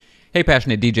Hey,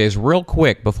 Passionate DJs, real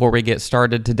quick before we get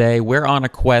started today, we're on a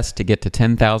quest to get to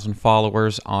 10,000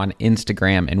 followers on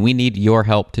Instagram, and we need your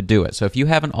help to do it. So if you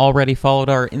haven't already followed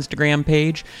our Instagram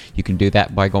page, you can do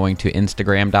that by going to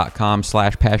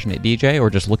instagram.com/passionatedj or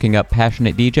just looking up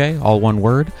Passionate DJ, all one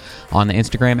word, on the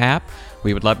Instagram app.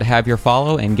 We would love to have your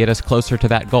follow and get us closer to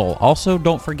that goal. Also,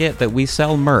 don't forget that we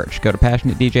sell merch. Go to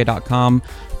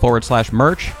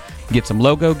passionatedj.com/merch. Get some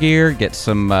logo gear, get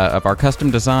some of our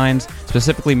custom designs,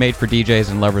 specifically made for DJs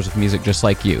and lovers of music just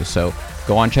like you. So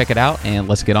go on, check it out, and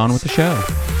let's get on with the show.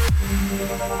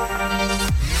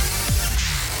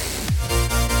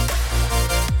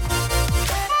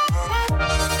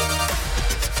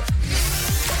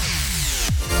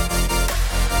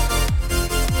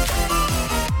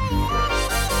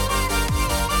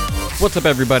 What's up,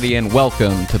 everybody, and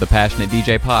welcome to the Passionate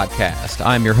DJ Podcast.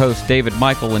 I'm your host, David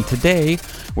Michael, and today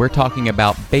we're talking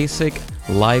about basic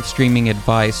live streaming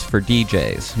advice for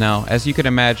DJs. Now, as you can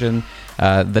imagine,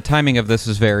 the timing of this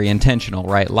is very intentional,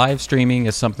 right? Live streaming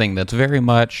is something that's very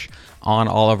much on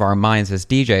all of our minds as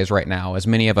DJs right now, as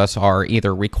many of us are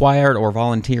either required or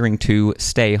volunteering to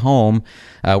stay home.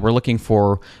 We're looking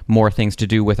for more things to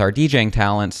do with our DJing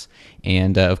talents,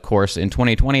 and of course, in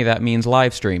 2020, that means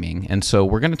live streaming. And so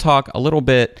we're going to talk a little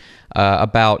bit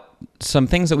about some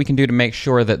things that we can do to make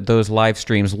sure that those live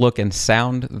streams look and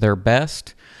sound their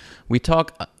best. We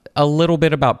talk a little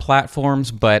bit about platforms,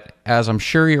 but as I'm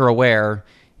sure you're aware,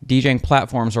 DJing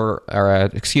platforms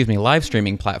live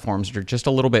streaming platforms are just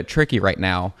a little bit tricky right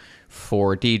now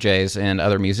for DJs and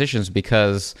other musicians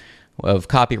because of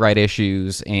copyright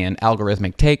issues and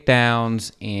algorithmic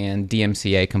takedowns and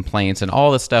DMCA complaints and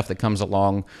all the stuff that comes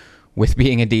along with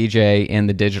being a DJ in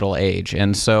the digital age.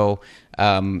 And so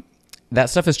that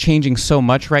stuff is changing so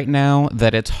much right now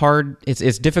that it's hard.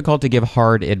 It's difficult to give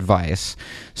hard advice.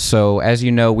 So as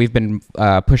you know, we've been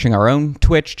pushing our own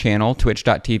Twitch channel,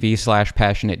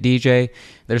 twitch.tv/passionatedj.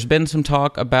 There's been some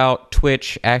talk about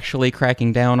Twitch actually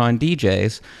cracking down on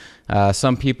DJs.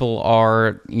 Some people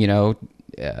are,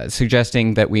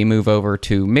 suggesting that we move over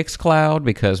to Mixcloud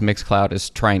because Mixcloud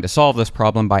is trying to solve this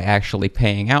problem by actually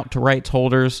paying out to rights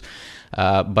holders.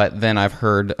 But then I've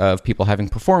heard of people having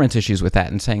performance issues with that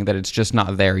and saying that it's just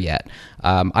not there yet.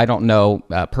 I don't know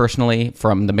personally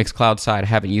from the Mixcloud side. I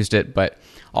haven't used it, but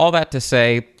all that to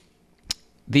say,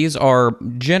 these are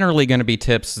generally going to be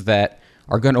tips that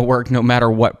are going to work no matter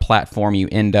what platform you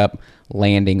end up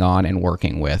landing on and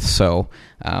working with. So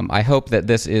I hope that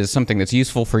this is something that's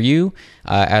useful for you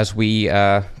as we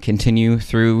continue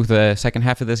through the second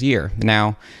half of this year.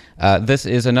 Now, this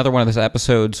is another one of those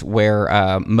episodes where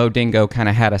Mo Dingo kind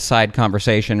of had a side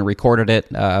conversation, recorded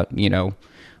it,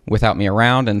 without me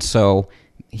around, and so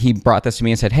he brought this to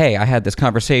me and said, hey, I had this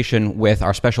conversation with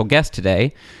our special guest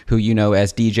today, who you know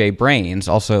as DJ Brains.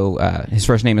 Also, his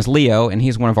first name is Leo, and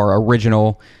he's one of our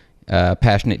original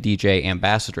Passionate DJ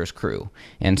Amassadors crew.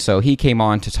 And so he came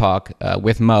on to talk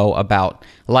with Mo about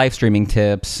live streaming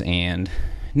tips and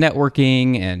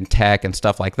networking and tech and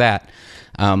stuff like that.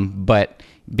 But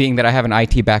being that I have an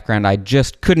IT background, I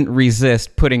just couldn't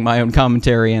resist putting my own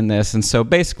commentary in this. And so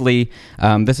basically,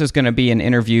 this is going to be an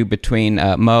interview between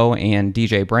Mo and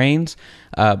DJ Brains.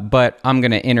 But I'm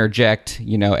going to interject,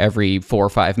 every 4 or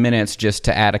 5 minutes just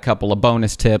to add a couple of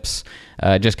bonus tips,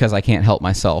 just because I can't help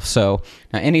myself. So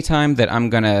now anytime that I'm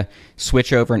going to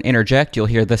switch over and interject, you'll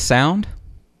hear this sound.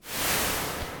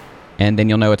 And then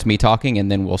you'll know it's me talking,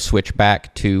 and then we'll switch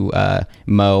back to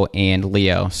Mo and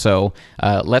Leo. So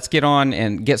let's get on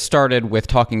and get started with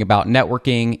talking about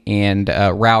networking and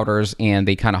routers and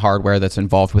the kind of hardware that's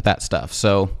involved with that stuff.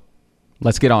 So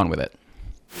let's get on with it.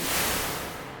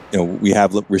 We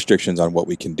have restrictions on what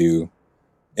we can do,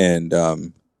 and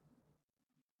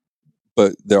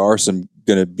but there are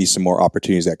going to be some more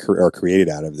opportunities that are created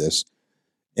out of this,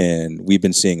 and we've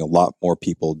been seeing a lot more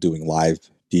people doing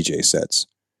live DJ sets.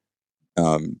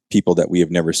 People that we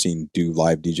have never seen do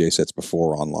live DJ sets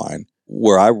before online.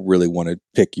 Where I really want to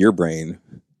pick your brain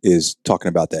is talking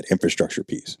about that infrastructure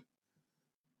piece.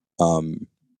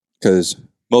 Because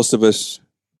most of us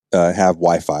have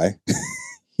Wi-Fi,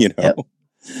 Yep.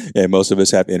 and most of us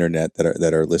have internet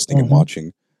that are listening and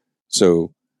watching.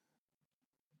 So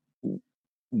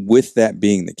with that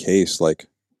being the case, like,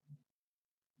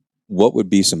 what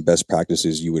would be some best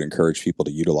practices you would encourage people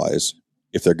to utilize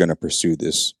if they're going to pursue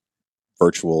this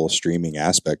virtual streaming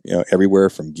aspect, everywhere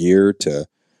from gear to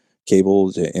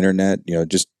cable to internet,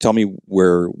 just tell me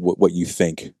what you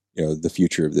think, the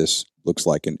future of this looks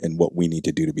like and what we need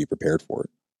to do to be prepared for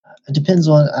it. It depends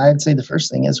on, I'd say the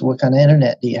first thing is what kind of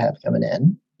internet do you have coming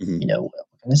in? What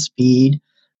kind of speed?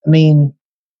 I mean,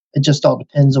 it just all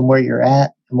depends on where you're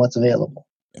at and what's available.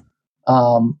 Yeah.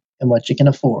 and what you can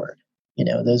afford.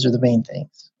 Those are the main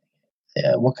things.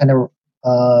 What kind of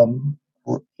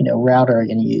router are you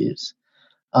going to use?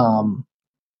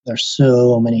 There's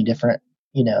so many different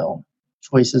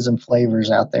choices and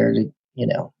flavors out there to.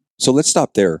 So let's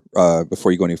stop there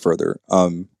before you go any further.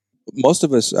 Most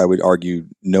of us, I would argue,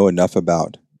 know enough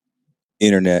about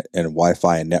internet and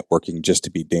Wi-Fi and networking just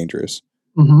to be dangerous.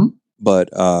 Mm-hmm. But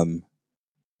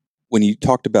when you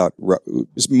talked about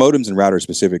modems and routers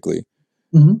specifically,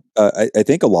 mm-hmm. I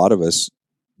think a lot of us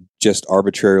just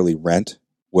arbitrarily rent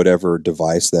whatever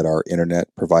device that our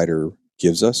internet provider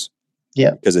gives us.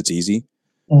 Yeah, because it's easy,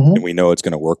 mm-hmm. and we know it's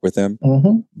going to work with them.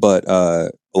 Mm-hmm. But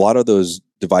a lot of those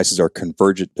devices are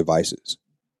convergent devices,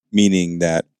 meaning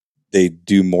that they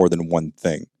do more than one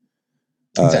thing.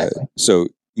 Exactly. So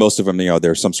most of them,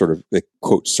 there's some sort of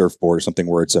quote surfboard or something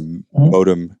where it's a mm-hmm.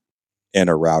 modem and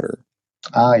a router.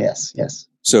 Ah, yes.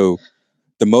 So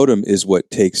the modem is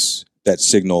what takes that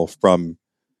signal from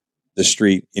the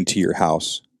street into your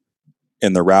house,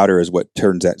 and the router is what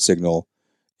turns that signal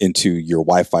into your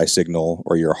Wi-Fi signal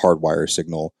or your hardwire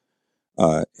signal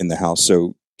in the house.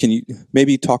 So can you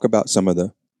maybe talk about some of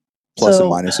the plus and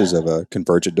minuses of a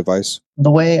convergent device?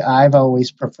 The way I've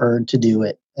always preferred to do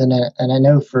it, and I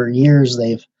know for years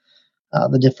they've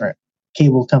the different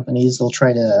cable companies, they'll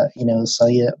try to sell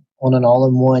you on an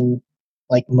all-in-one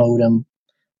like modem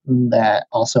that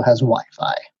also has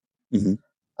Wi-Fi.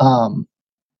 Mm-hmm.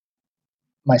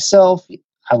 Myself,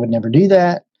 I would never do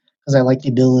that because I like the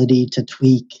ability to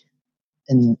tweak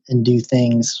and do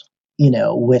things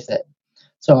with it.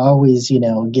 So I always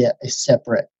get a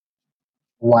separate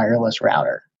wireless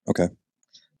router. Okay.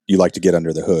 You like to get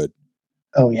under the hood.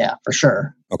 Oh yeah, for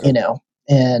sure. Okay.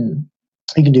 And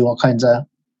you can do all kinds of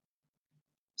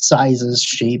sizes,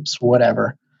 shapes,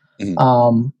 whatever.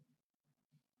 Mm-hmm.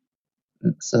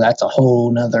 So that's a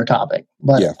whole nother topic.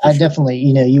 But yeah, I definitely,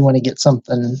 you want to get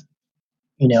something,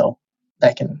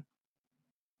 that can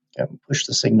push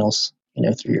the signals,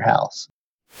 through your house.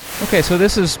 Okay, so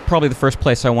this is probably the first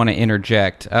place I want to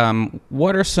interject.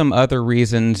 What are some other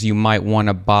reasons you might want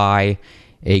to buy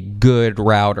a good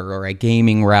router or a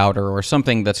gaming router or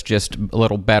something that's just a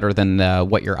little better than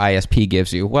what your ISP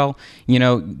gives you? Well,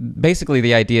 basically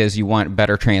the idea is you want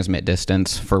better transmit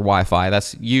distance for Wi-Fi.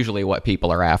 That's usually what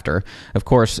people are after. Of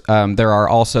course, there are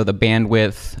also the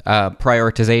bandwidth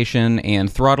prioritization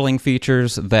and throttling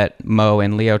features that Mo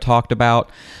and Leo talked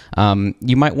about.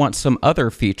 You might want some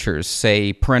other features,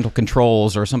 say parental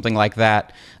controls or something like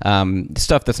that,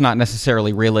 stuff that's not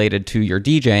necessarily related to your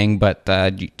DJing, but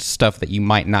stuff that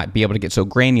you might not be able to get so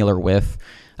granular with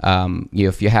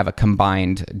if you have a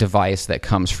combined device that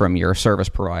comes from your service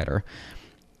provider.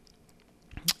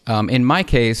 In my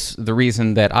case, the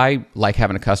reason that I like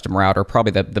having a custom router,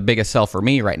 probably the biggest sell for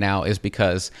me right now, is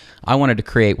because I wanted to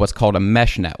create what's called a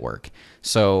mesh network.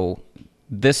 So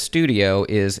this studio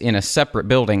is in a separate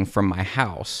building from my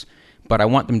house, but I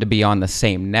want them to be on the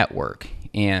same network.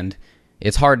 And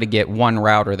it's hard to get one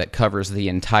router that covers the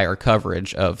entire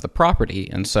coverage of the property.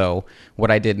 And so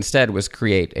what I did instead was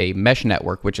create a mesh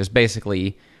network, which is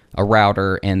basically a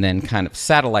router and then kind of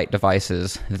satellite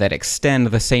devices that extend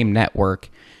the same network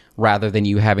rather than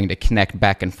you having to connect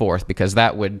back and forth, because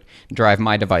that would drive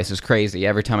my devices crazy.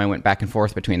 Every time I went back and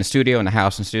forth between the studio and the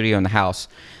house and studio and the house,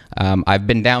 I've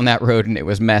been down that road and it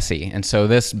was messy. And so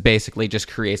this basically just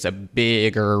creates a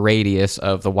bigger radius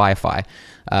of the Wi-Fi.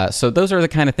 So those are the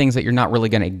kind of things that you're not really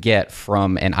going to get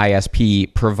from an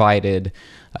ISP provided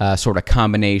sort of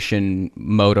combination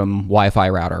modem Wi-Fi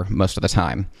router most of the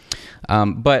time.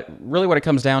 But really what it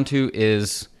comes down to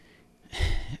is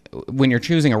when you're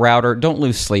choosing a router, don't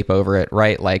lose sleep over it,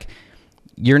 right? Like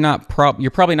you're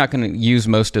probably not going to use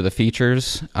most of the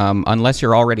features unless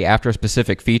you're already after a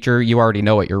specific feature. You already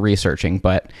know what you're researching,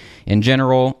 but in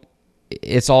general,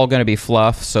 it's all going to be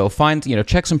fluff. So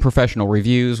check some professional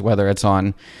reviews, whether it's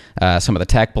on some of the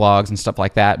tech blogs and stuff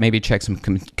like that. Maybe check some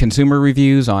consumer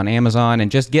reviews on Amazon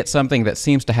and just get something that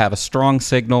seems to have a strong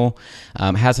signal,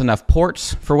 has enough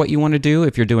ports for what you want to do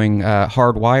if you're doing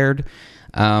hardwired,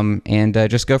 and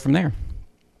just go from there.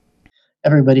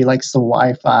 Everybody likes the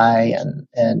Wi-Fi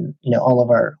and all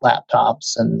of our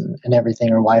laptops and everything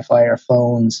are Wi-Fi or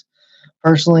phones.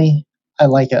 Personally, I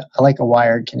like a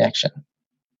wired connection.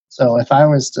 So if I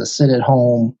was to sit at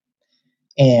home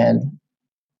and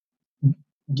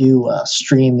do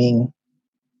streaming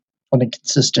on a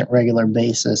consistent, regular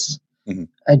basis, mm-hmm.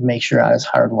 I'd make sure I was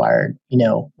hardwired,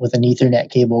 with an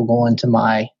Ethernet cable going to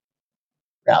my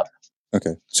router.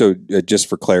 Okay. So just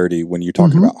for clarity, when you're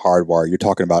talking mm-hmm. about hardwire, you're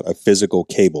talking about a physical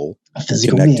cable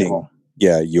connecting, cable.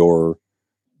 your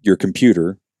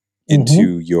computer into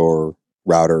mm-hmm. your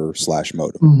router /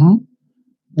 modem. Mm-hmm.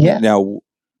 Yeah. Now,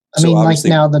 I mean, like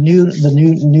now the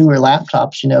newer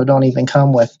laptops, don't even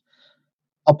come with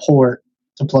a port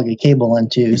to plug a cable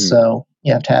into. So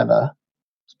you have to have a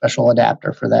special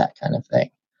adapter for that kind of thing.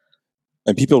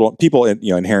 And people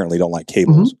inherently don't like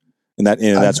cables, and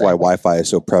that's why Wi-Fi is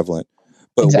so prevalent.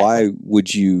 But why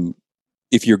would you,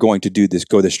 if you're going to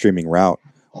go the streaming route,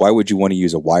 why would you want to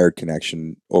use a wired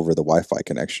connection over the Wi-Fi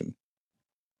connection?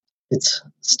 It's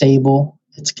stable.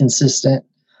 It's consistent.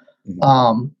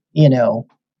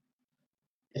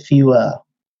 If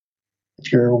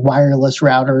your wireless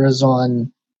router is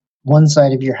on one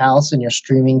side of your house and you're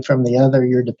streaming from the other,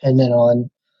 you're dependent on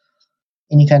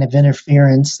any kind of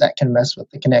interference that can mess with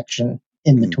the connection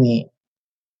in between.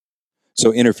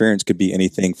 So interference could be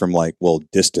anything from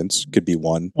distance could be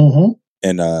one.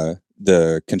 And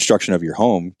the construction of your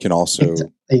home can also cause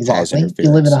interference. If you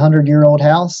live in a 100-year-old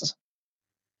house,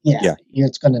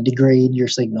 it's going to degrade your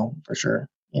signal for sure.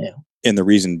 And the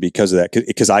reason because of that,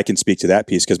 because I can speak to that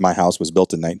piece, because my house was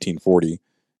built in 1940,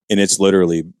 and it's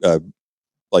literally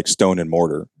like stone and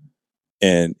mortar.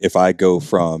 And if I go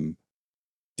from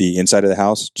the inside of the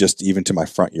house, just even to my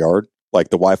front yard, like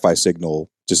the Wi-Fi signal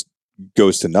just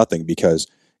goes to nothing because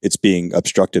it's being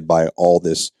obstructed by all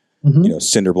this,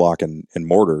 cinder block and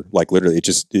mortar. Like literally,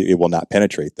 it will not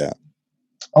penetrate that.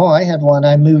 Oh, I had one.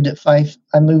 I moved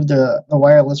the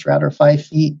wireless router 5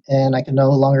 feet, and I could no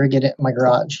longer get it in my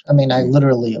garage. I mean,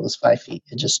 it was 5 feet.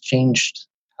 It just changed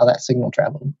how that signal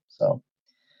traveled. So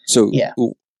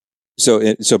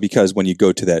because when you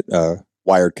go to that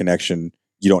wired connection,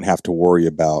 you don't have to worry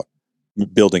about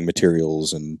building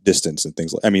materials and distance and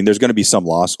things. I mean, there's going to be some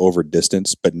loss over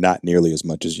distance, but not nearly as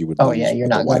much as you would. You're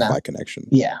not the Wi-Fi connection.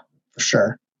 Yeah, for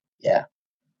sure. Yeah.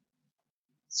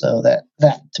 So that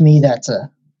to me, that's a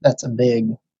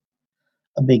big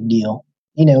deal,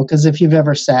 because if you've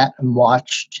ever sat and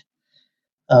watched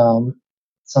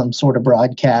some sort of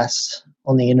broadcast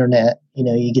on the internet,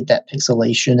 you get that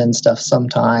pixelation and stuff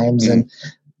sometimes, and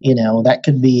that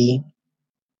could be,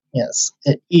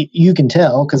 you can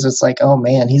tell because it's like, oh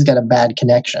man, he's got a bad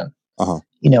connection, on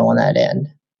that end.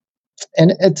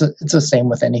 And it's the same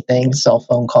with anything, cell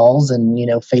phone calls and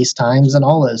FaceTimes and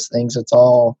all those things. It's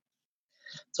all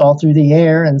through the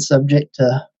air and subject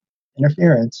to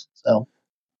interference.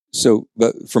 So,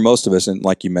 but for most of us, and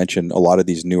like you mentioned, a lot of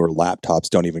these newer laptops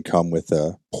don't even come with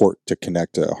a port to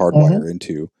connect a hardwire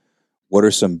into. What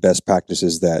are some best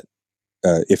practices that,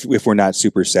 if we're not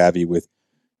super savvy with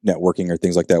networking or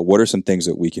things like that, what are some things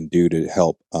that we can do to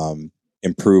help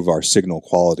improve our signal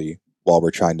quality while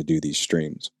we're trying to do these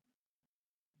streams?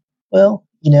 Well,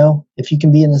 if you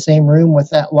can be in the same room with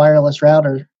that wireless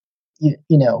router,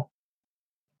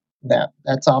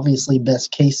 that's obviously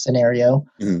best case scenario.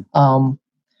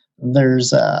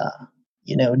 There's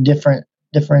different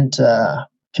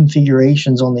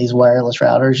configurations on these wireless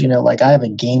routers. Like I have a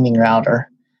gaming router,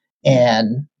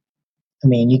 and I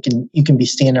mean you can be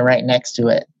standing right next to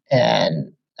it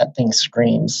and that thing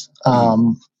screams.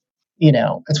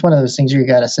 It's one of those things where you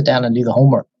got to sit down and do the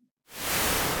homework.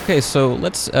 Okay, so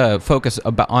let's focus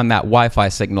on that Wi-Fi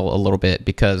signal a little bit,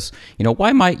 because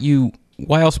why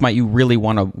else might you really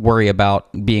want to worry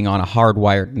about being on a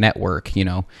hardwired network?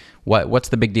 What's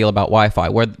the big deal about Wi-Fi?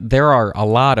 Where there are a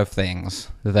lot of things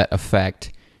that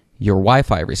affect your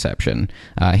Wi-Fi reception.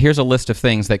 Here's a list of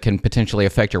things that can potentially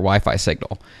affect your Wi-Fi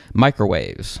signal: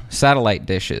 microwaves, satellite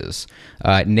dishes,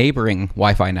 neighboring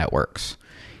Wi-Fi networks,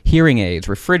 hearing aids,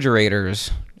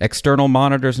 refrigerators, external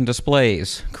monitors and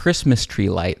displays, Christmas tree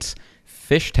lights,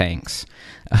 fish tanks,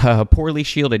 poorly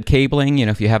shielded cabling,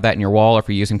 if you have that in your wall, or if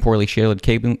you're using poorly shielded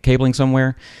cabling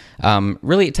somewhere.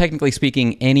 Really, technically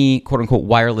speaking, any quote-unquote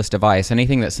wireless device,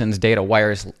 anything that sends data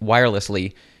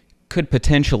wirelessly, could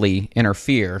potentially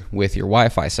interfere with your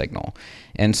Wi-Fi signal.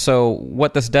 And so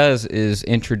what this does is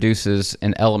introduces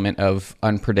an element of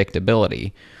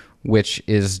unpredictability, which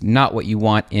is not what you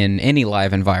want in any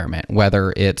live environment,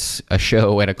 whether it's a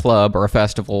show at a club or a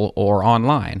festival or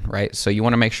online, right? So you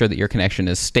want to make sure that your connection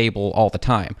is stable all the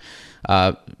time.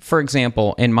 For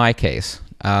example, in my case,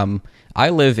 I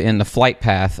live in the flight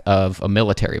path of a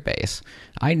military base.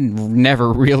 I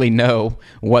never really know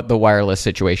what the wireless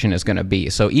situation is going to be.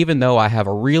 So even though I have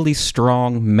a really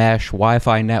strong mesh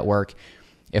Wi-Fi network,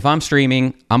 if I'm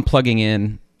streaming, I'm plugging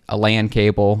in a LAN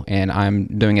cable, and I'm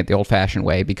doing it the old-fashioned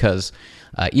way, because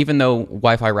even though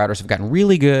Wi-Fi routers have gotten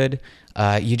really good,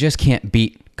 you just can't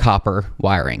beat copper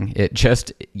wiring. It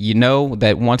just,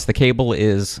 that once the cable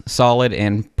is solid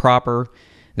and proper,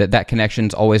 that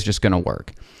connection's always just going to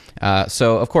work.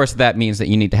 So, of course, that means that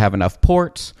you need to have enough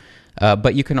ports,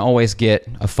 but you can always get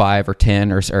a 5 or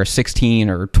 10 or 16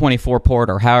 or 24 port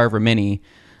or however many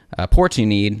ports you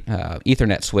need,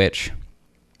 Ethernet switch,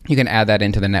 you can add that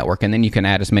into the network, and then you can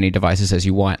add as many devices as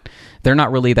you want. They're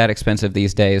not really that expensive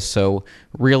these days, so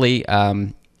really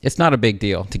it's not a big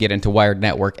deal to get into wired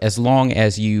network as long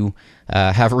as you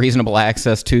have reasonable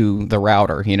access to the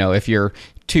router. You know, if you're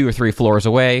 2 or 3 floors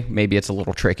away, maybe it's a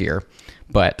little trickier.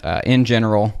 But in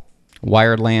general,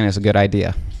 wired LAN is a good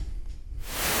idea.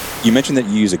 You mentioned that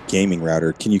you use a gaming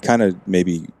router. Can you kind of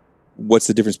maybe, what's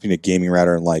the difference between a gaming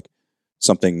router and like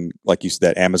something like you said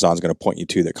that Amazon's going to point you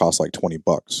to that costs like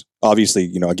 $20? Obviously,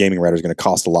 you know, a gaming router is going to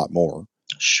cost a lot more.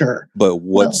 Sure. But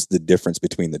what's the difference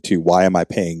between the two? Why am I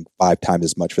paying 5 times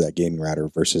as much for that gaming router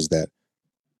versus that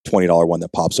 $20 one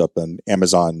that pops up on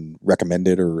Amazon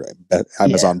recommended or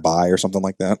Amazon buy or something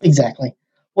like that? Exactly.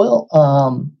 Well,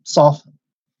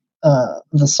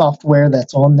 the software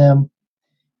that's on them,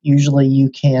 usually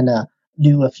you can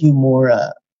do a few more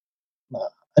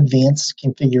advanced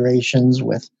configurations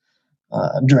with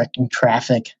directing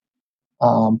traffic,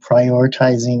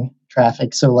 prioritizing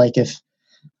traffic. So like if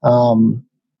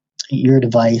your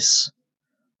device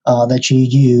that you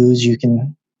use, you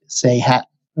can say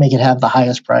make it have the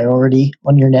highest priority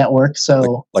on your network.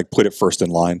 So like put it first in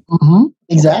line. Mm-hmm,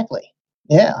 exactly. Okay.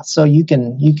 Yeah. So you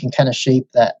can kind of shape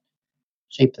that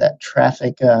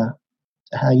traffic to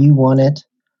how you want it.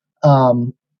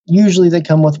 Usually they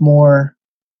come with more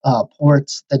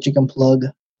ports that you can plug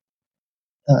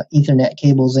Ethernet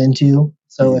cables into.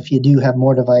 So if you do have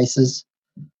more devices,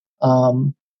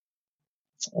 what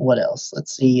else?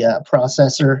 Let's see,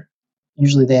 processor.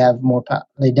 Usually they have more.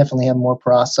 They definitely have more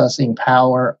processing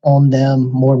power on them,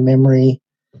 more memory,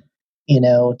 you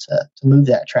know, to move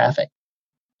that traffic.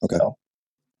 Okay. So.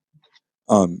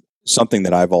 Something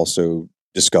that I've also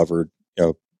discovered, you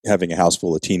know, having a house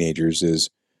full of teenagers is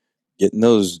getting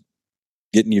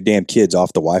your damn kids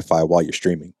off the Wi-Fi while you're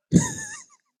streaming.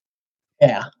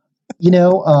 Yeah. You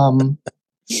know,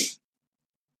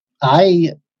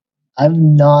 I've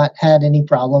not had any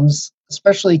problems,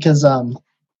 especially because I'll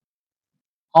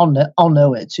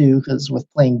know it too, because with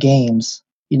playing games,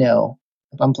 you know,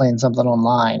 if I'm playing something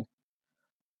online,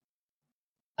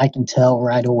 I can tell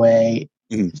right away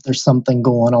if there's something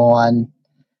going on.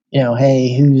 You know,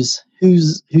 hey, who's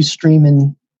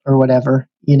streaming or whatever,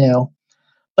 you know.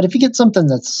 But if you get something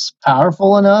that's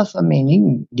powerful enough, I mean, you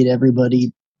can get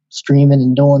everybody streaming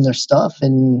and doing their stuff,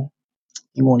 and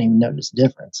you won't even notice the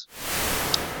difference.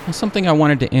 Well, something I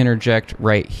wanted to interject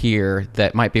right here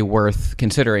that might be worth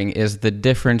considering is the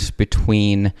difference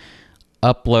between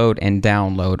upload and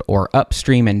download, or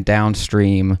upstream and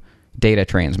downstream data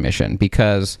transmission,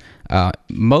 because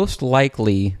most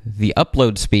likely the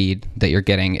upload speed that you're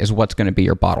getting is what's going to be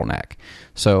your bottleneck.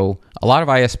 So a lot of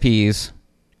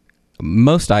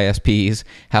most ISPs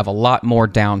have a lot more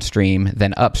downstream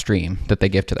than upstream that they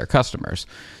give to their customers.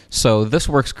 So this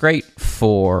works great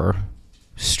for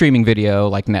streaming video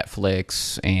like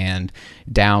Netflix and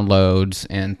downloads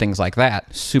and things like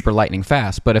that, super lightning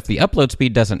fast. But if the upload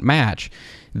speed doesn't match,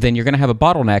 then you're going to have a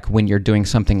bottleneck when you're doing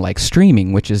something like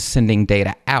streaming, which is sending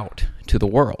data out to the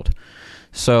world.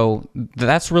 So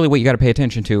that's really what you got to pay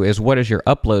attention to, is what is your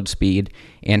upload speed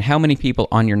and how many people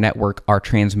on your network are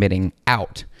transmitting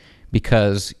out,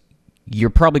 because you're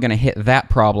probably going to hit that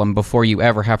problem before you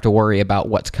ever have to worry about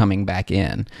what's coming back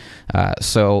in.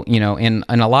 So, you know, in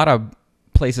a lot of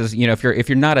places, you know, if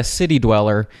you're not a city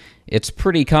dweller, it's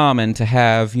pretty common to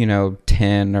have, you know,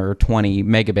 10 or 20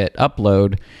 megabit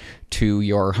upload to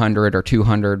your 100 or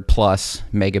 200 plus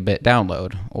megabit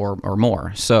download or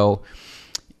more. So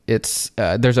it's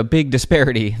there's a big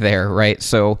disparity there, right?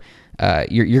 So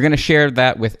you're going to share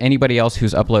that with anybody else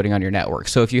who's uploading on your network.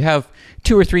 So if you have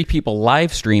 2 or 3 people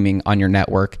live streaming on your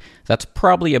network, that's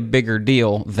probably a bigger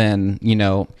deal than, you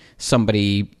know,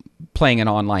 somebody playing an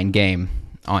online game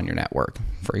on your network,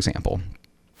 for example.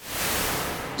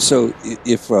 So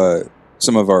if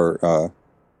some of our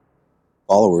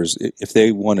followers, if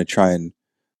they want to try and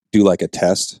do like a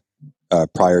test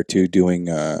prior to doing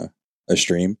a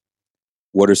stream,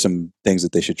 what are some things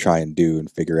that they should try and do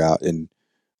and figure out, and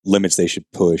limits they should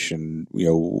push, and, you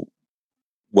know,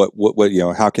 what you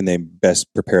know, how can they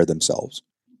best prepare themselves?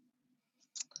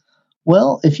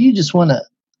 Well, if you just want to,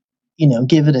 you know,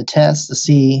 give it a test to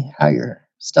see how your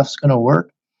stuff's going to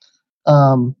work.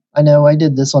 I know I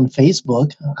did this on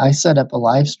Facebook. I set up a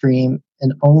live stream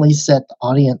and only set the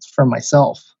audience for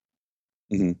myself,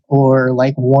 or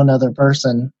like one other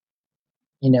person,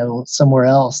 you know, somewhere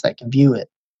else that can view it.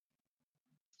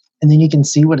 And then you can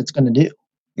see what it's going to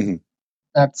do.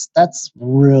 That's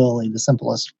really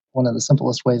one of the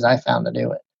simplest ways I found to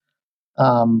do it.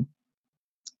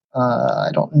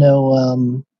 I don't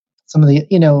know, some of the,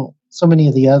 you know, so many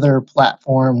of the other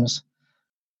platforms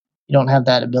you don't have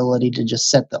that ability to just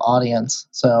set the audience.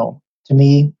 So to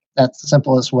me, that's the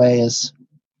simplest way is,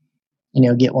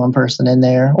 get one person in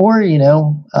there, or,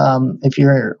 if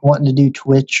you're wanting to do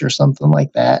Twitch or something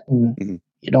like that and Mm-hmm.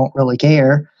 you don't really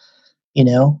care, this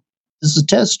is a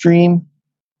test stream,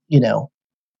 I'll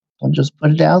just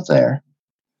put it out there.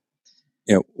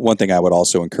 One thing I would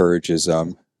also encourage is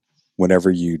whenever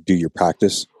you do your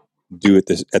practice, do it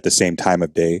at the same time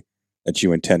of day that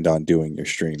you intend on doing your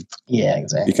stream. Yeah,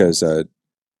 exactly. Because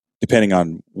depending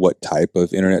on what type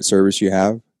of internet service you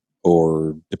have,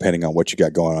 or depending on what you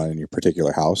got going on in your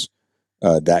particular house,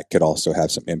 that could also have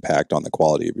some impact on the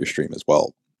quality of your stream as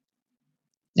well.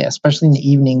 Yeah, especially in the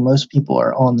evening. Most people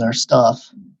are on their stuff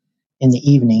in the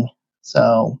evening.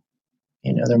 So,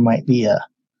 there might be a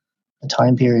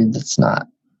time period that's not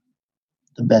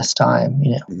the best time,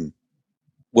 Mm-hmm.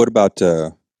 What about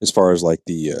as far as like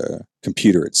the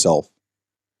computer itself?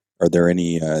 Are there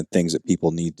any things that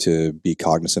people need to be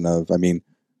cognizant of? I mean,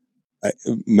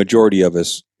 majority of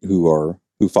us who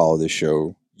follow this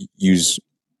show use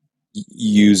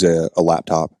a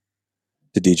laptop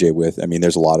to DJ with. I mean,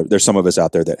 there's some of us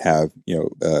out there that have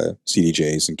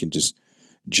CDJs and can just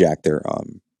jack their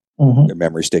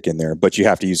memory stick in there, but you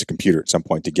have to use a computer at some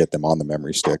point to get them on the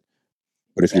memory stick.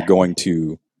 But if you're going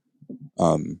to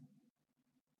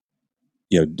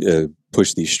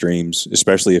push these streams,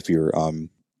 especially if you're going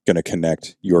to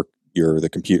connect the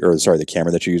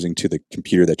camera that you're using to the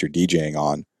computer that you're DJing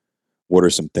on, what are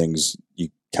some things you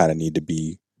kind of need to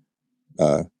be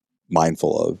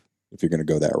mindful of if you're going to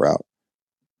go that route?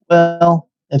 Well,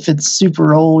 if it's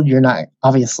super old, you're not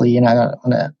going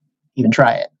to even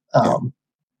try it.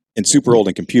 And super old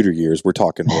in computer years, we're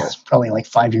talking what? It's probably like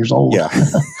 5 years old. Yeah.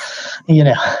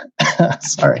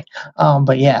 Sorry.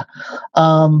 But yeah,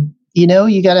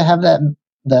 you got to have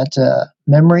that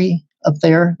memory up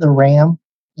there, the RAM.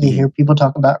 You hear people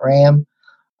talk about RAM.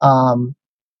 What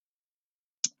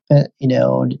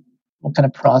kind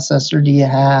of processor do you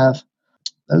have?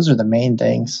 Those are the main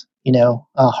things.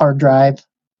 A hard drive.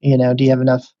 Do you have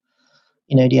enough?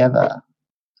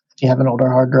 If you have an older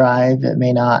hard drive, it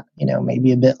may not.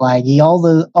 Maybe a bit laggy.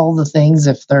 All the things,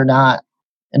 if they're not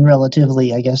in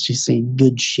relatively, I guess you say,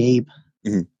 good shape.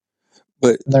 Mm-hmm.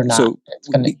 But they're not. So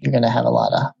you're gonna have a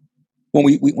lot of. When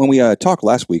we talked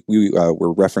last week, we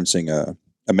were referencing a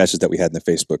message that we had in the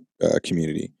Facebook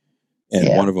community, and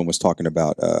one of them was talking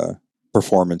about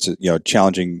performance.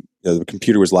 Challenging. The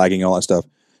computer was lagging and all that stuff.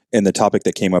 And the topic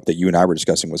that came up that you and I were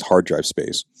discussing was hard drive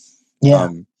space. Yeah.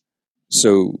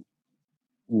 So,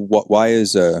 why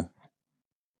is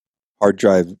hard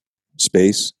drive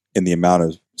space and the amount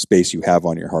of space you have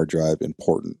on your hard drive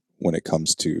important when it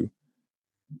comes to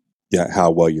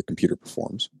how well your computer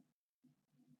performs?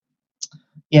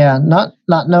 Yeah, not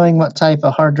knowing what type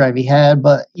of hard drive you had,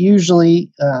 but usually,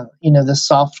 the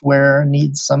software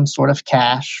needs some sort of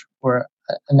cache or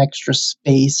an extra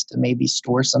space to maybe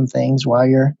store some things while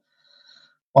you're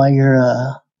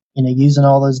using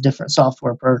all those different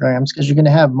software programs, because you're going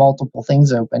to have multiple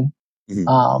things open.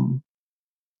 Mm-hmm.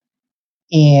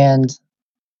 And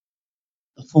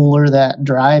the fuller that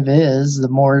drive is, the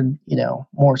more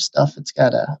stuff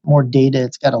more data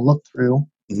it's got to look through.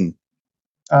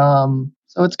 Mm-hmm.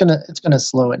 So it's gonna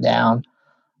slow it down.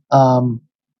 The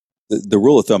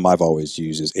rule of thumb I've always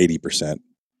used is 80%.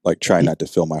 Like, try not to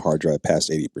fill my hard drive past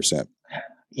 80%.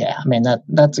 Yeah, I mean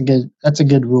that's a good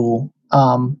rule.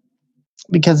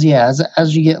 Because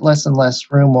as you get less and less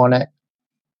room on it,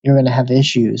 you're going to have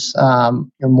issues.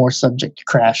 You're more subject to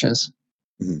crashes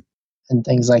and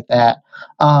things like that.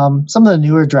 Some of the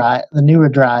newer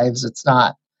drives, it's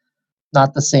not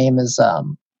the same as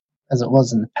it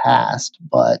was in the past,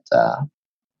 but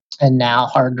and now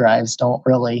hard drives don't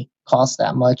really cost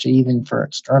that much, even for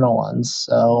external ones.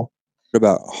 So, what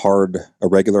about a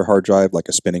regular hard drive, like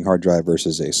a spinning hard drive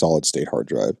versus a solid state hard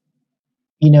drive?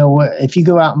 If you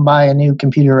go out and buy a new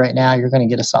computer right now, you're going to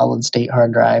get a solid state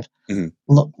hard drive.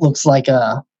 Mm-hmm. Looks like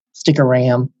a stick of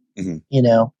RAM. Mm-hmm.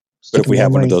 But if we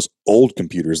have one of those old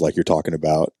computers like you're talking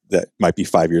about that might be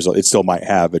 5 years old, it still might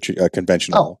have a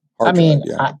conventional hard drive.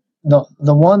 Yeah.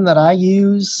 The one that I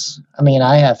use,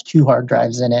 I have 2 hard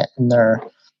drives in it, and they're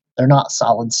not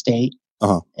solid state.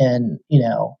 Uh-huh. And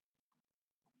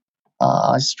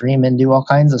I stream and do all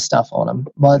kinds of stuff on them.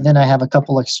 But then I have a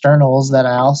couple externals that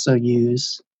I also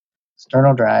use,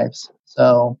 external drives.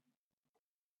 So,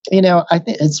 I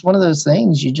think it's one of those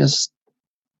things, you just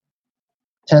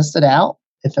test it out.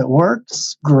 If it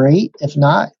works, great. If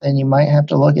not, then you might have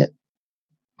to look at,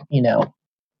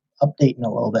 updating a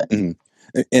little bit. Mm-hmm.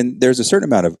 And there's a certain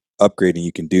amount of upgrading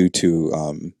you can do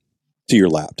to your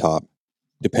laptop,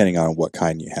 depending on what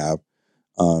kind you have.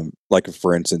 Like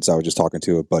for instance, I was just talking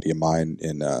to a buddy of mine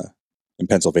in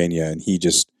Pennsylvania, and I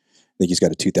think he's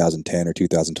got a 2010 or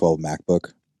 2012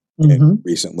 MacBook, and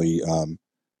recently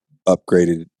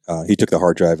upgraded. He took the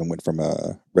hard drive and went from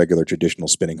a regular traditional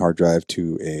spinning hard drive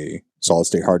to a solid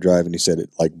state hard drive, and he said it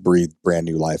like breathed brand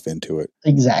new life into it.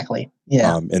 Exactly.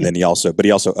 Yeah. And then he also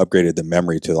upgraded the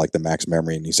memory to like the max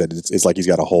memory, and he said it's like he's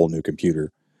got a whole new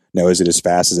computer. Now, is it as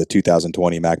fast as a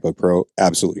 2020 MacBook Pro?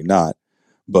 Absolutely not.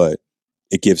 But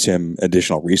it gives him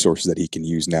additional resources that he can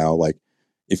use now. Like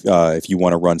if you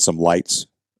want to run some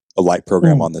a light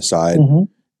program on the side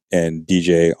and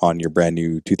DJ on your brand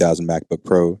new 2000 MacBook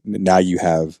Pro, now you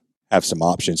have some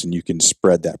options, and you can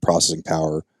spread that processing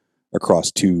power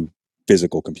across 2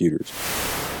 physical computers.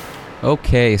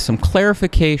 Okay, some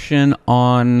clarification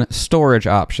on storage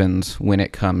options when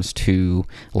it comes to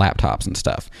laptops and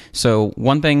stuff. So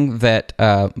one thing that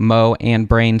Mo and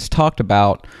Brains talked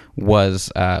about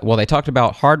was, they talked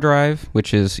about hard drive,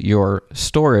 which is your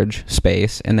storage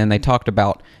space, and then they talked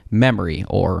about memory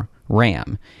or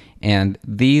RAM. And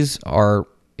these are,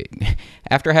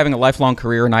 after having a lifelong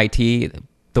career in IT,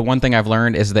 the one thing I've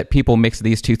learned is that people mix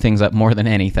these two things up more than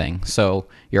anything. So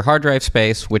your hard drive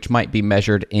space, which might be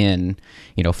measured in,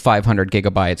 500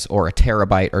 gigabytes or a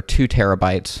terabyte or 2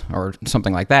 terabytes or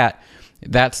something like that,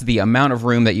 that's the amount of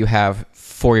room that you have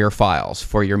for your files,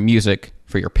 for your music,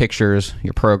 for your pictures,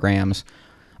 your programs,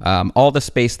 all the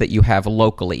space that you have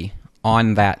locally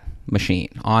on that machine,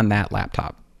 on that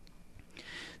laptop.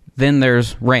 Then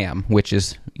there's RAM, which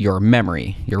is your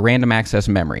memory, your random access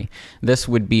memory. This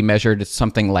would be measured at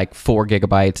something like 4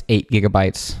 gigabytes, 8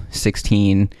 gigabytes,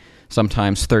 16,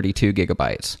 sometimes 32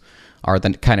 gigabytes are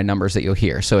the kind of numbers that you'll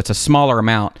hear. So it's a smaller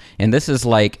amount, and this is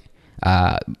like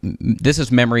this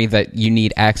is memory that you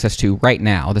need access to right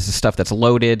now. This is stuff that's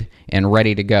loaded and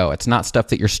ready to go. It's not stuff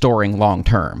that you're storing long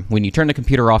term. When you turn the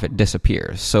computer off, it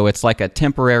disappears. So it's like a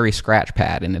temporary scratch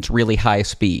pad, and it's really high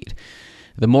speed.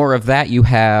 The more of that you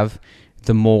have,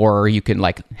 the more you can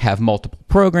have multiple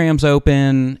programs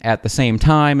open at the same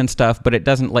time and stuff, but it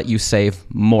doesn't let you save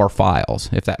more files,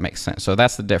 if that makes sense. So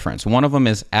that's the difference. One of them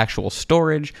is actual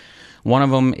storage. One of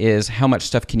them is how much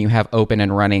stuff can you have open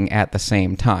and running at the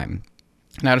same time.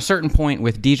 Now, at a certain point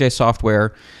with DJ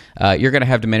software, you're going to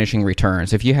have diminishing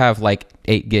returns. If you have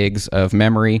 8 gigs of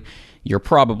memory, you've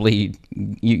probably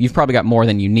got more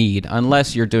than you need,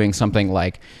 unless you're doing something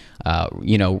like,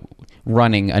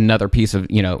 running another piece of,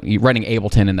 running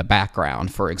Ableton in the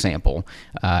background, for example,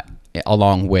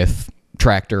 along with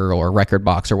Tractor or Record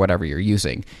Box or whatever you're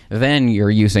using. Then you're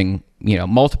using,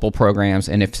 multiple programs,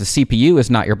 and if the CPU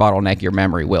is not your bottleneck, your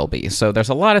memory will be. So there's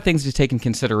a lot of things to take in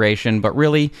consideration, but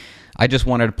really, I just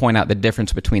wanted to point out the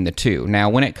difference between the two. Now,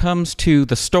 when it comes to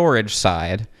the storage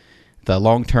side, the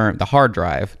long-term, the hard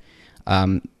drive,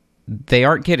 they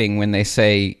aren't kidding when they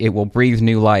say it will breathe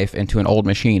new life into an old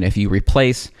machine if you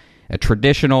replace a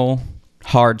traditional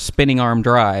hard spinning arm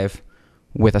drive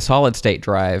with a solid state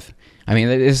drive. I mean,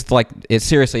 it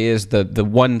seriously is the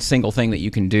one single thing that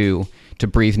you can do to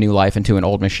breathe new life into an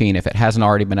old machine if it hasn't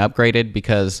already been upgraded,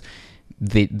 because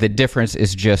the difference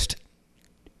is just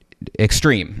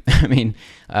extreme. I mean,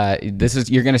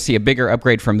 you're going to see a bigger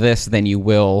upgrade from this than you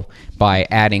will by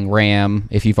adding RAM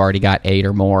if you've already got 8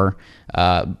 or more,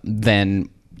 than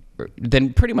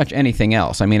pretty much anything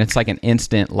else. I mean, it's like an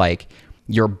instant,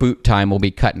 your boot time will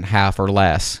be cut in half or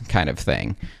less kind of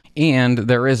thing. And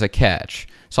there is a catch.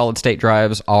 Solid state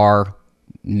drives are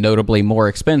notably more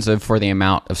expensive for the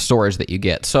amount of storage that you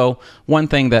get. So one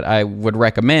thing that I would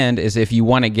recommend is, if you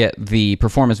want to get the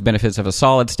performance benefits of a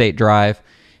solid state drive,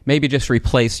 maybe just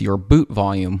replace your boot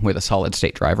volume with a solid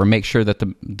state drive, or make sure that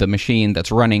the machine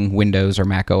that's running Windows or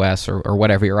Mac OS or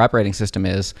whatever your operating system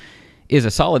is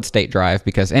a solid state drive,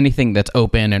 because anything that's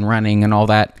open and running and all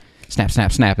that, snap,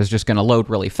 snap, snap, is just going to load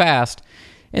really fast.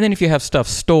 And then if you have stuff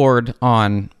stored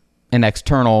on an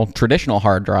external traditional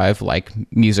hard drive, like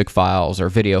music files or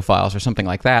video files or something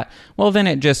like that, well, then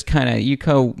it just you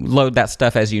load that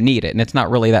stuff as you need it, and it's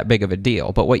not really that big of a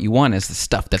deal. But what you want is the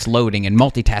stuff that's loading and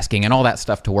multitasking and all that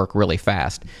stuff to work really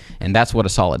fast, and that's what a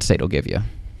solid state will give you.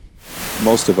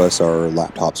 Most of us, our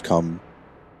laptops come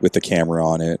with the camera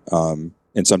on it,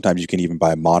 and sometimes you can even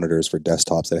buy monitors for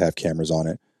desktops that have cameras on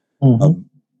it. Mm-hmm.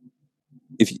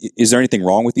 Is there anything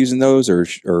wrong with using those,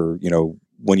 or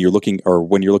when you're looking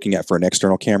at for an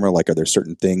external camera, are there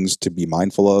certain things to be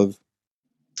mindful of?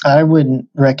 I wouldn't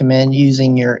recommend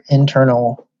using your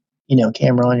internal,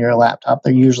 camera on your laptop.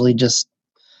 They're usually just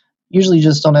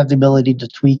don't have the ability to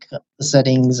tweak the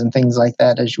settings and things like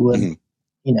that as you would,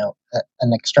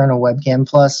 an external webcam.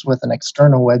 Plus, with an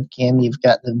external webcam, you've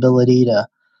got the ability to,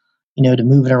 to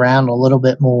move it around a little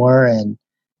bit more and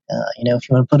if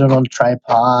you want to put it on a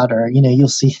tripod, or you'll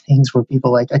see things where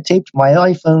people like, I taped my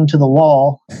iPhone to the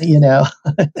wall. I haven't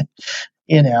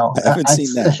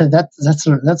seen that.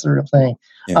 That's a real thing.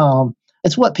 Yeah.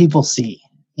 It's what people see.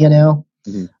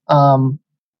 Mm-hmm.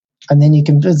 And then you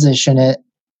can position it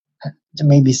to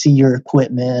maybe see your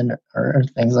equipment or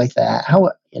things like that.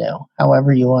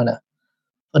 However you want to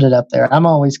put it up there. I'm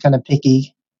always kind of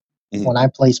picky when I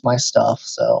place my stuff.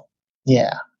 So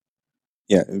yeah.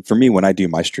 Yeah. For me, when I do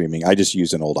my streaming, I just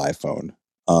use an old iPhone.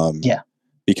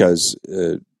 Because,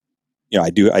 I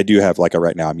do have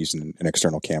right now I'm using an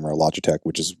external camera, Logitech,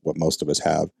 which is what most of us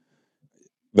have.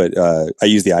 But I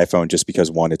use the iPhone just because,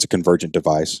 one, it's a convergent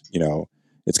device.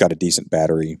 It's got a decent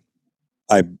battery.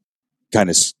 I'm kind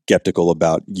of skeptical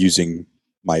about using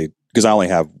because I only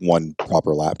have one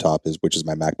proper laptop, which is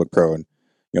my MacBook Pro, and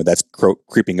that's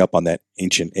creeping up on that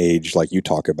ancient age, like you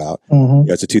talk about. Mm-hmm.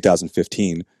 It's a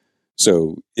 2015,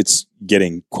 so it's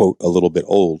getting, quote, a little bit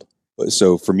old.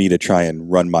 So for me to try and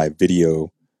run my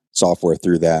video software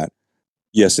through that,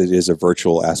 yes, it is a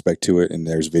virtual aspect to it, and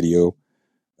there's video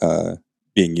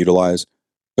being utilized.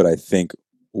 But I think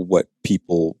what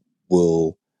people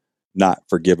will not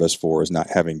forgive us for is not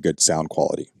having good sound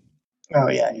quality. Oh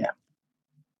yeah.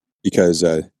 Because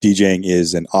DJing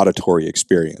is an auditory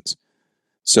experience.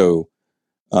 So,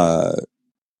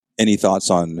 any thoughts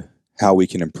on how we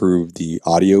can improve the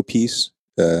audio piece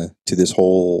to this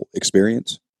whole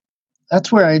experience?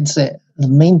 That's where I'd say the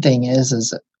main thing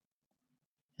is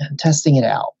testing it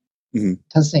out. Mm-hmm.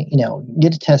 Testing,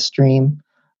 get a test stream,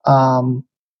 and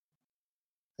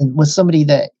with somebody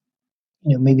that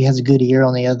maybe has a good ear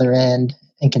on the other end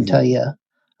and can tell you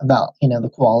about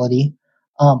the quality.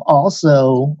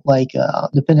 Also,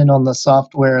 depending on the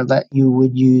software that you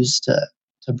would use to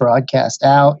broadcast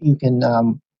out, you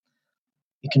can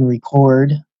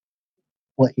record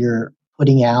what you're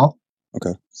putting out.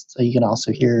 Okay. So you can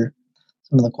also hear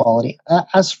some of the quality.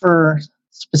 As for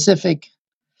specific,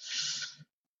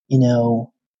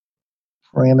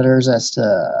 parameters as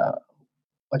to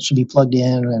what should be plugged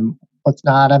in and what's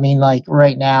not. I mean, like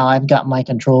right now, I've got my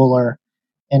controller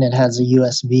and it has a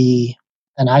USB,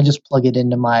 and I just plug it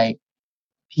into my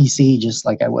PC just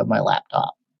like I would my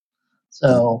laptop.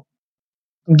 So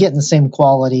I'm getting the same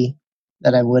quality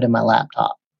that I would in my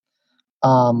laptop.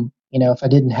 If I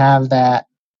didn't have that,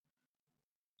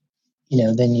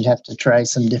 then you'd have to try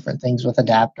some different things with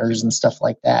adapters and stuff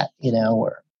like that,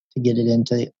 or to get it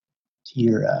into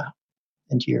your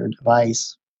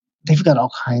device. They've got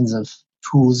all kinds of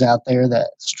tools out there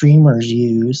that streamers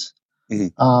use,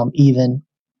 even,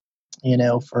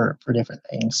 for different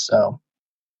things. So,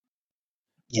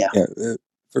 yeah.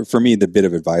 For me, the bit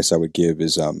of advice I would give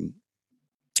is,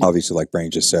 obviously, like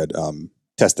Brain just said,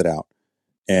 test it out.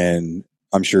 And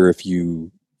I'm sure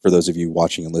for those of you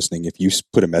watching and listening, if you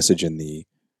put a message in the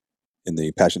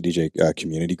Passionate DJ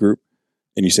community group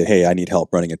and you say, hey, I need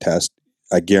help running a test,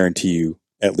 I guarantee you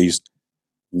at least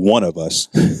one of us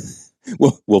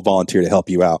will volunteer to help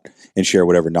you out and share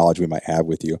whatever knowledge we might have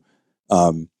with you.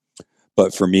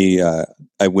 But for me,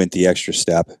 I went the extra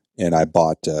step and I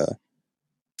bought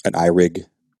an iRig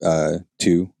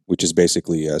 2, which is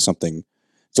basically something.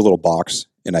 It's a little box,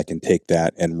 and I can take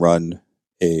that and run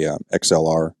a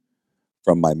XLR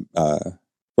from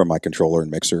my controller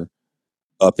and mixer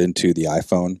up into the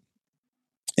iPhone,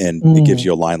 and it gives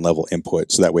you a line level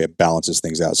input, so that way it balances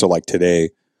things out. So like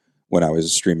today, when I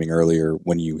was streaming earlier,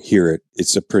 when you hear it,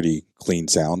 it's a pretty clean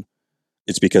sound.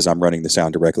 It's because I'm running the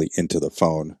sound directly into the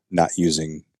phone, not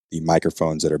using the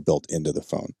microphones that are built into the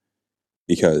phone.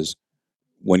 Because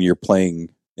when you're playing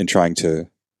and trying to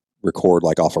record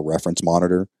like off a reference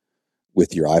monitor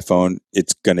with your iPhone,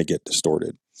 it's going to get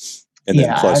distorted. And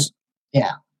then plus...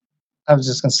 I was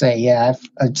just going to say,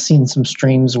 I've seen some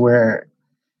streams where,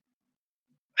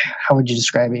 how would you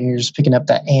describe it? You're just picking up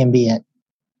that ambient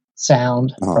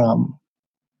sound from...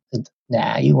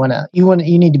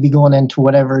 you need to be going into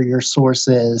whatever your source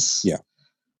is.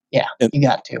 You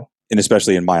got to. And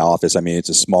especially in my office, I mean, it's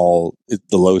a small,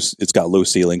 it's got low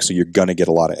ceilings, so you're going to get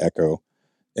a lot of echo,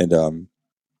 and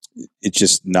it's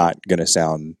just not going to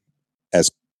sound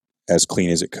as clean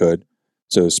as it could.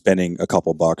 So spending a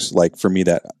couple bucks, like for me,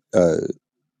 that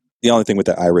the only thing with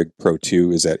the iRig Pro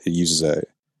 2 is that it uses a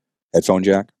headphone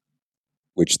jack,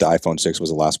 which the iPhone 6 was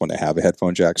the last one to have a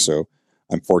headphone jack. So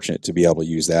I'm fortunate to be able to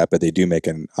use that, but they do make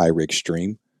an iRig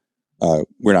Stream.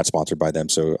 We're not sponsored by them,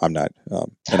 so I'm not,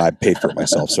 and I paid for it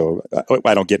myself, so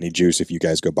I don't get any juice if you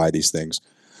guys go buy these things.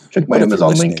 Check my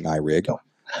Amazon link. iRig.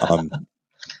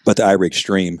 But the iRig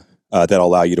Stream, that'll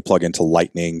allow you to plug into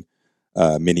Lightning,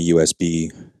 mini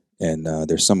USB, and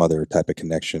there's some other type of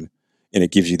connection, and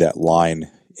it gives you that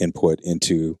line input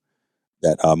into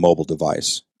that mobile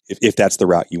device, if that's the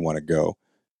route you want to go.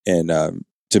 And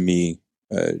to me,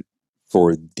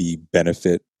 for the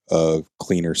benefit of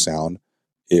cleaner sound,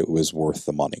 it was worth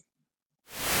the money.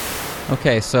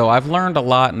 Okay, so I've learned a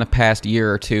lot in the past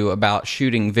year or two about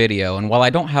shooting video, and while I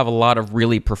don't have a lot of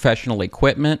really professional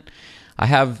equipment, I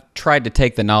have tried to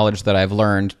take the knowledge that I've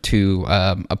learned to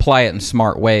apply it in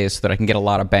smart ways so that I can get a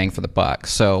lot of bang for the buck.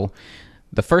 So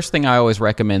the first thing I always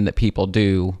recommend that people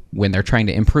do when they're trying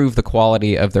to improve the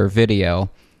quality of their video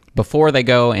before they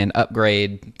go and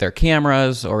upgrade their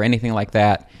cameras or anything like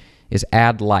that is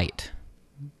add light.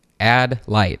 Add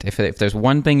light. If there's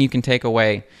one thing you can take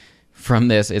away from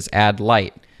this, it's add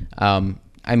light.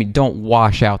 I mean, don't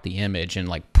wash out the image and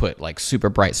like put like super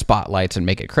bright spotlights and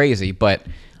make it crazy, but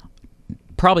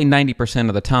probably 90%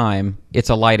 of the time it's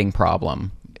a lighting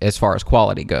problem as far as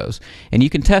quality goes. And you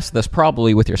can test this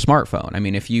probably with your smartphone. I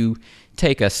mean, if you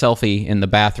take a selfie in the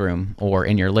bathroom or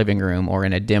in your living room or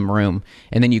in a dim room,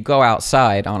 and then you go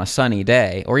outside on a sunny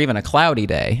day or even a cloudy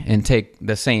day and take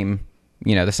the same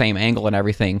angle and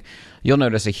everything, you'll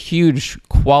notice a huge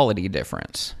quality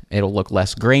difference. It'll look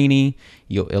less grainy,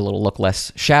 it'll look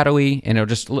less shadowy, and it'll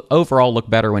just overall look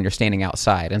better when you're standing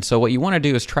outside. And so what you want to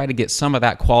do is try to get some of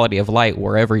that quality of light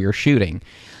wherever you're shooting,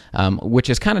 which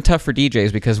is kind of tough for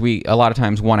DJs because we a lot of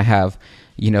times want to have,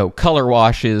 color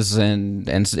washes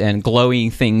and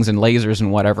glowing things and lasers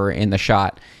and whatever in the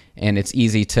shot, and it's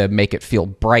easy to make it feel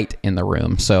bright in the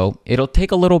room. So it'll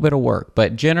take a little bit of work,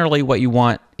 but generally what you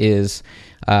want is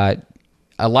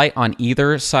a light on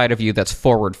either side of you that's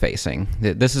forward facing.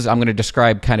 I'm going to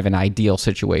describe kind of an ideal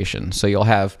situation. So you'll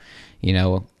have,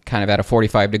 kind of at a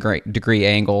 45 degree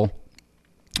angle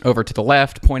over to the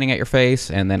left pointing at your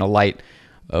face, and then a light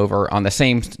over on the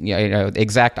same,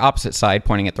 exact opposite side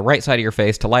pointing at the right side of your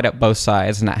face to light up both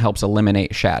sides, and that helps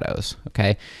eliminate shadows,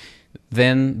 okay?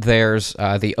 Then there's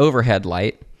the overhead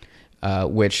light,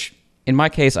 which in my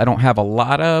case I don't have a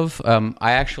lot of.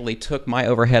 I actually took my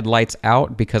overhead lights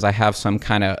out because I have some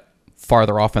kind of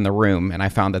farther off in the room, and I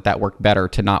found that worked better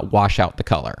to not wash out the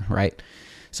color, right?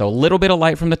 So a little bit of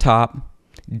light from the top,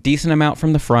 decent amount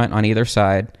from the front on either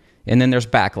side, and then there's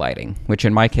backlighting, which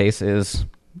in my case is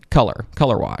color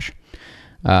wash.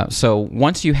 So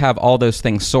once you have all those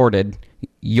things sorted,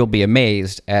 you'll be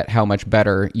amazed at how much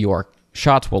better your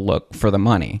shots will look for the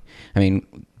money. I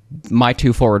mean, my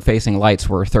two forward-facing lights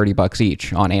were $30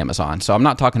 each on Amazon, so I'm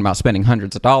not talking about spending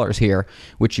hundreds of dollars here,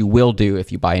 which you will do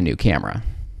if you buy a new camera.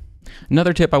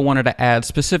 Another tip I wanted to add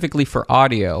specifically for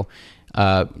audio,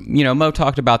 Mo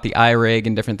talked about the iRig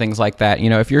and different things like that.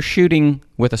 If you're shooting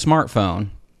with a smartphone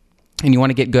and you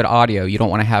want to get good audio, you don't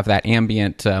want to have that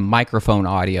ambient microphone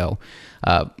audio.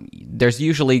 There's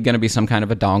usually going to be some kind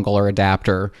of a dongle or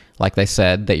adapter, like they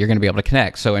said, that you're going to be able to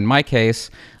connect. So in my case,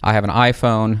 I have an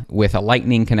iPhone with a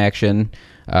lightning connection.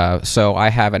 So I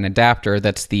have an adapter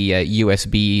that's the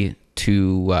USB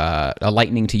to a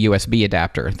lightning to USB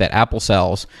adapter that Apple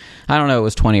sells. I don't know, it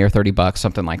was $20 or $30,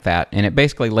 something like that. And it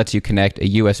basically lets you connect a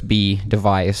USB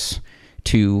device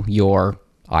to your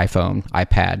iPhone,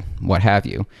 iPad, what have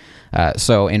you.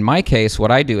 So in my case,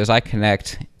 what I do is I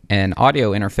connect an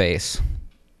audio interface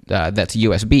that's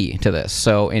USB to this.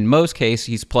 So in Mo's case,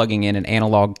 he's plugging in an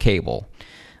analog cable.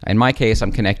 In my case,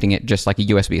 I'm connecting it just like a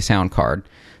USB sound card.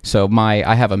 So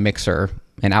I have a mixer,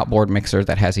 an outboard mixer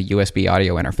that has a USB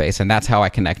audio interface, and that's how I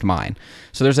connect mine.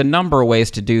 So there's a number of ways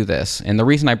to do this. And the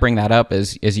reason I bring that up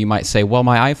is you might say, well,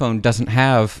 my iPhone doesn't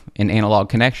have an analog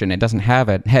connection. It doesn't have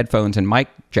a headphones and mic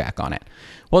jack on it.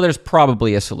 Well, there's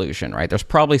probably a solution, right? There's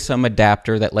probably some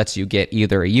adapter that lets you get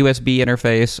either a USB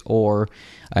interface or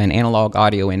an analog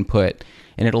audio input,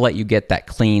 and it'll let you get that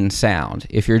clean sound.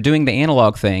 If you're doing the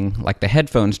analog thing, like the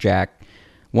headphones jack,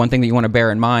 one thing that you want to bear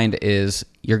in mind is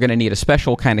you're going to need a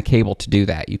special kind of cable to do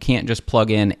that. You can't just plug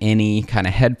in any kind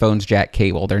of headphones jack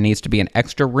cable. There needs to be an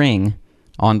extra ring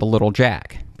on the little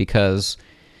jack because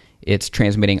it's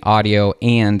transmitting audio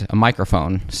and a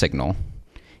microphone signal.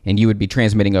 And you would be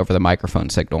transmitting over the microphone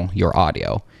signal your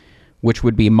audio, which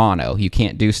would be mono. You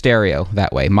can't do stereo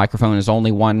that way. Microphone is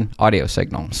only one audio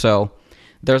signal. So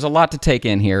there's a lot to take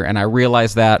in here, and I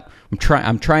realize that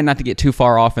I'm trying not to get too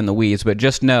far off in the weeds, but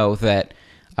just know that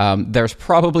there's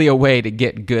probably a way to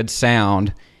get good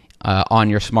sound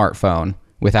on your smartphone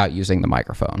without using the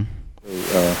microphone.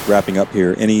 Wrapping up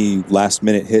here, any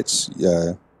last-minute hits,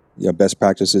 best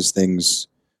practices, things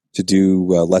to do,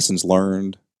 lessons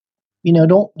learned?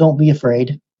 Don't be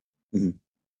afraid. Mm-hmm.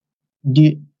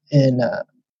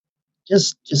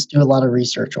 Just do a lot of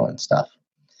research on stuff.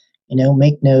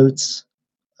 Make notes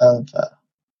of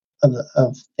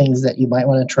things that you might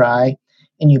want to try,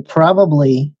 and you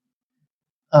probably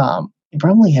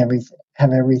have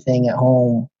have everything at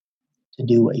home to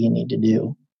do what you need to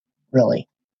do, really.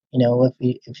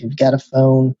 If you've got a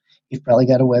phone, you've probably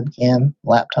got a webcam,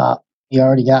 laptop, you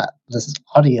already got this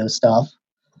audio stuff.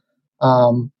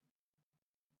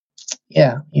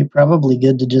 Yeah, you're probably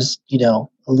good to just, at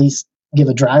least give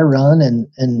a dry run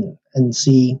and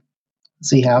see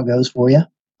how it goes for you.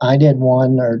 I did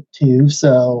 1 or 2,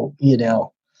 so,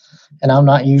 and I'm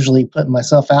not usually putting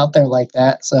myself out there like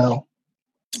that, so.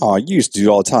 Oh, you used to do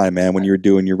it all the time, man, when you were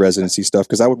doing your residency stuff,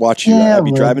 because I would watch you. Yeah, I'd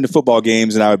be driving to football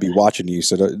games, and I would be watching you,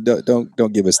 so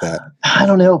don't give us that. I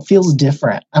don't know. It feels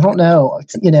different. I don't know.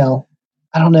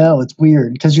 I don't know. It's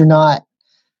weird, because you're not.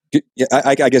 Yeah,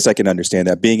 I guess I can understand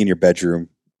that, being in your bedroom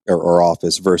or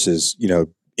office versus,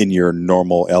 in your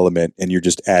normal element, and you're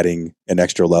just adding an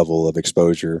extra level of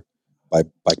exposure by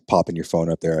popping your phone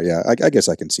up there. Yeah, I guess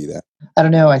I can see that. I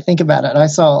don't know. I think about it. I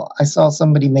saw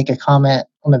somebody make a comment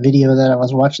on a video that I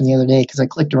was watching the other day, because I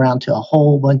clicked around to a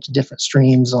whole bunch of different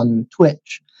streams on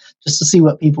Twitch just to see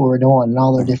what people were doing and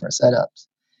all their different setups.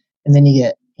 And then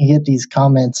you get these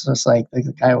comments, just like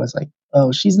the guy was like,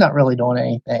 "Oh, she's not really doing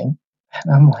anything,"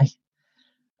 and I'm like,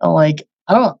 I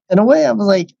don't. In a way, I was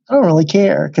like, I don't really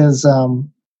care, because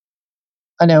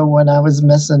I know when I was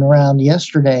messing around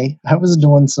yesterday, I was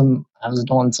doing some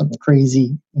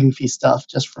crazy, goofy stuff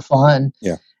just for fun.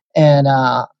 Yeah. And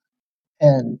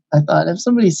I thought, if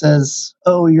somebody says,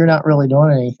 "Oh, you're not really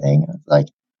doing anything," I was like,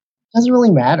 it doesn't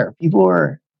really matter. People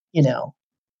are,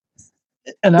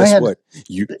 And guess what?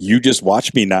 You just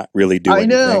watch me not really do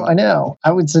anything. I know.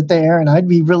 I would sit there and I'd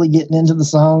be really getting into the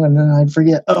song, and then I'd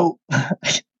forget. Oh,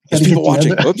 there's people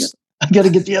watching. Oops. I got to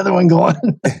get the other one going.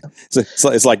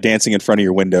 It's like dancing in front of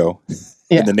your window,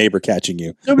 and the neighbor catching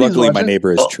you. Nobody's Luckily, watching. my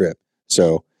neighbor is Trip,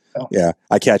 so yeah,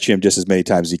 I catch him just as many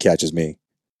times as he catches me.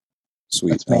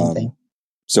 Sweet. That's the main thing.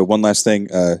 So one last thing,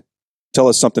 tell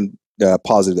us something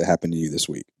positive that happened to you this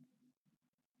week.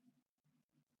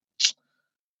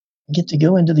 I get to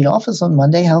go into the office on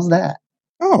Monday. How's that?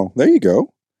 Oh, there you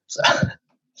go. So,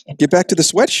 get back to the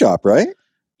sweatshop, right?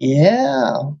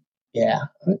 Yeah.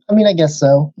 I mean, I guess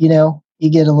so. You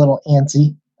get a little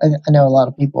antsy. I know a lot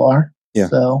of people are. Yeah.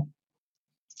 So,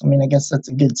 I mean, I guess that's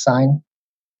a good sign.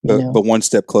 But one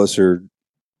step closer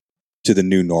to the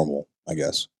new normal, I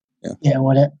guess. Yeah. Yeah.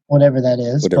 Whatever that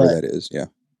is. That is. Yeah.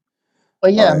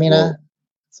 But yeah, right, I mean,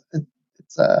 it's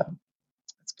going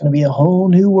to be a whole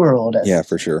new world. Yeah,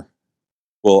 for sure.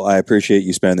 Well, I appreciate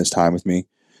you spending this time with me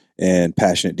and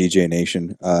Passionate DJ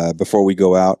Nation. Before we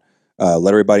go out,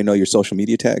 let everybody know your social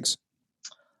media tags.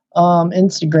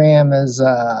 Instagram is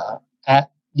at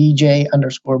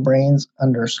DJ_brains_.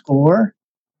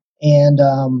 And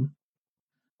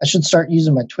I should start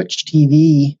using my Twitch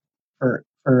TV for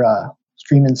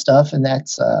streaming stuff. And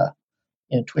that's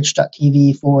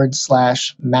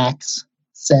twitch.tv/Max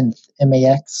Synth,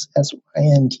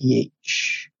 MAXSYNTH.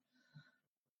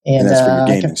 And that's for your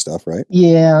gaming stuff, right?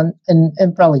 Yeah,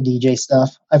 and probably DJ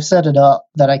stuff. I've set it up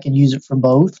that I can use it for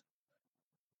both.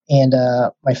 And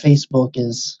my Facebook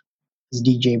is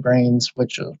DJ Brains,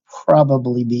 which will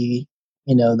probably be,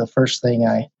 the first thing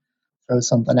I throw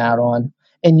something out on.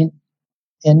 And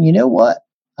you know what?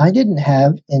 I didn't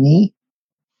have any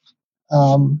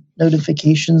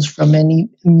notifications from any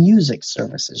music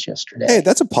services yesterday. Hey,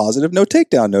 that's a positive. No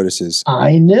takedown notices.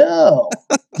 I know.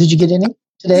 Did you get any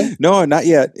today? No, not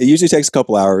yet. It usually takes a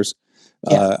couple hours.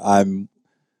 Yeah. I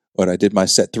did my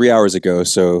set 3 hours ago,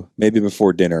 so maybe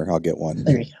before dinner I'll get one.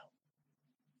 There you go.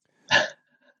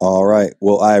 All right.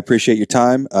 Well, I appreciate your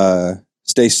time.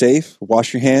 Stay safe.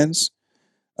 Wash your hands.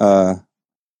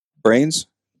 Brains,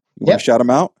 you want to shout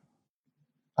them out?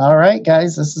 All right,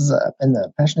 guys. This has been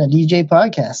the Passionate DJ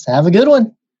podcast. Have a good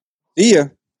one. See ya.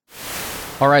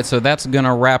 All right, so that's going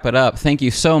to wrap it up. Thank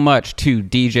you so much to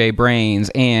DJ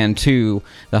Brains and to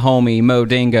the homie Mo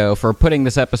Dingo for putting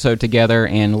this episode together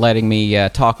and letting me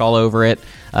talk all over it.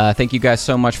 Thank you guys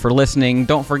so much for listening.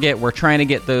 Don't forget, we're trying to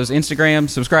get those Instagram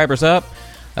subscribers up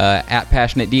at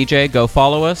Passionate DJ. Go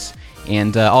follow us.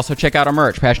 And also check out our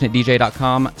merch,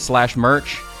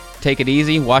 passionatedj.com/merch. Take it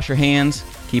easy. Wash your hands.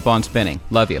 Keep on spinning.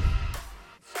 Love you.